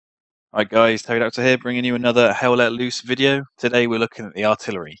Alright guys, Toad Doctor here, bringing you another Hell Let Loose video. Today we're looking at the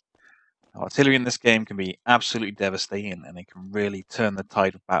artillery. Artillery in this game can be absolutely devastating and it can really turn the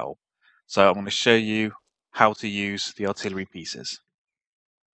tide of battle. So I'm going to show you how to use the artillery pieces.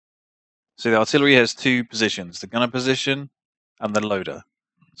 So the artillery has two positions, the gunner position and the loader.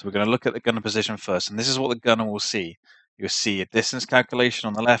 So we're going to look at the gunner position first, and this is what the gunner will see. You'll see a distance calculation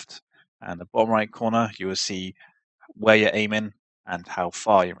on the left, and the bottom right corner you will see where you're aiming and how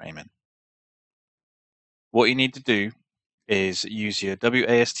far you're aiming. What you need to do is use your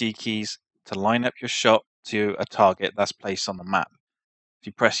WASD keys to line up your shot to a target that's placed on the map. If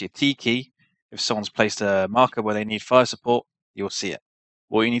you press your T key, if someone's placed a marker where they need fire support, you'll see it.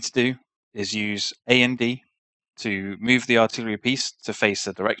 What you need to do is use A and D to move the artillery piece to face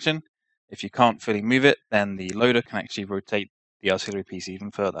the direction. If you can't fully move it, then the loader can actually rotate the artillery piece even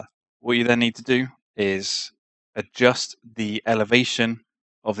further. What you then need to do is adjust the elevation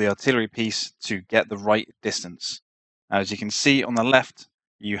of the artillery piece to get the right distance. Now, as you can see on the left,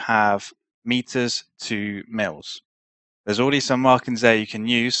 you have meters to mils. There's already some markings there you can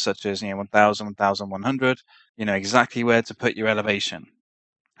use, such as 1000, 1100. You know exactly where to put your elevation.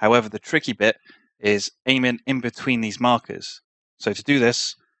 However, the tricky bit is aiming in between these markers. So to do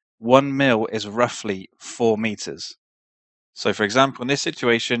this, 1 mil is roughly 4 meters. So for example, in this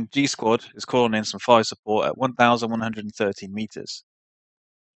situation, G Squad is calling in some fire support at 1113 meters.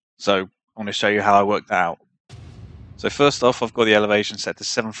 So I want to show you how I worked that out. So first off, I've got the elevation set to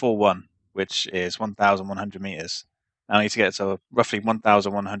 741, which is 1100 meters. Now I need to get to roughly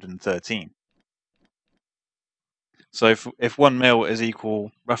 1113. So if 1 mil is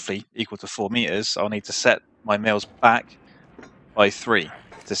roughly equal to 4 meters, I'll need to set my mils back by 3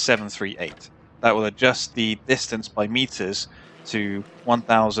 to 738. That will adjust the distance by meters to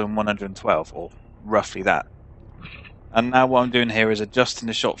 1112, or roughly that. And now what I'm doing here is adjusting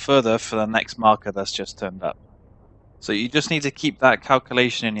the shot further for the next marker that's just turned up. So you just need to keep that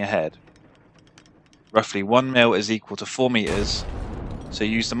calculation in your head. Roughly 1 mil is equal to 4 meters, so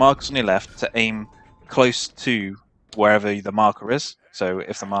use the markers on your left to aim close to wherever the marker is. So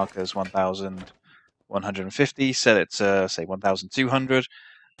if the marker is 1150, set it to say 1200,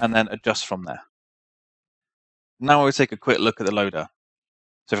 and then adjust from there. Now we'll take a quick look at the loader.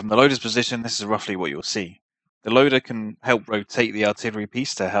 So from the loader's position, this is roughly what you'll see. The loader can help rotate the artillery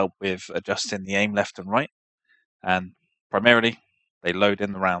piece to help with adjusting the aim left and right, and primarily they load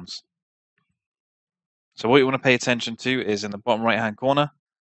in the rounds. So what you want to pay attention to is in the bottom right hand corner,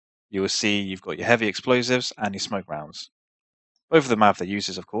 you will see you've got your heavy explosives and your smoke rounds. Both of them have their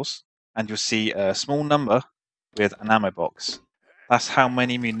uses, of course, and you'll see a small number with an ammo box. That's how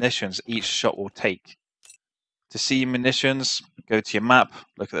many munitions each shot will take. To see munitions, go to your map,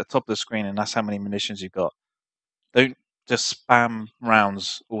 look at the top of the screen, and that's how many munitions you've got. Don't just spam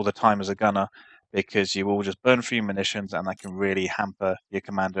rounds all the time as a gunner, because you will just burn through your munitions, and that can really hamper your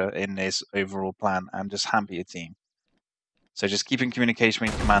commander in his overall plan and just hamper your team. So just keep in communication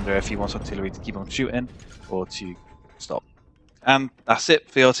with your commander if he wants artillery to keep on shooting or to stop. And that's it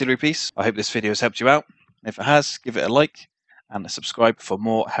for the artillery piece. I hope this video has helped you out. If it has, give it a like and subscribe for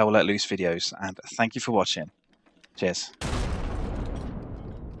more Hell Let Loose videos. And thank you for watching. Cheers.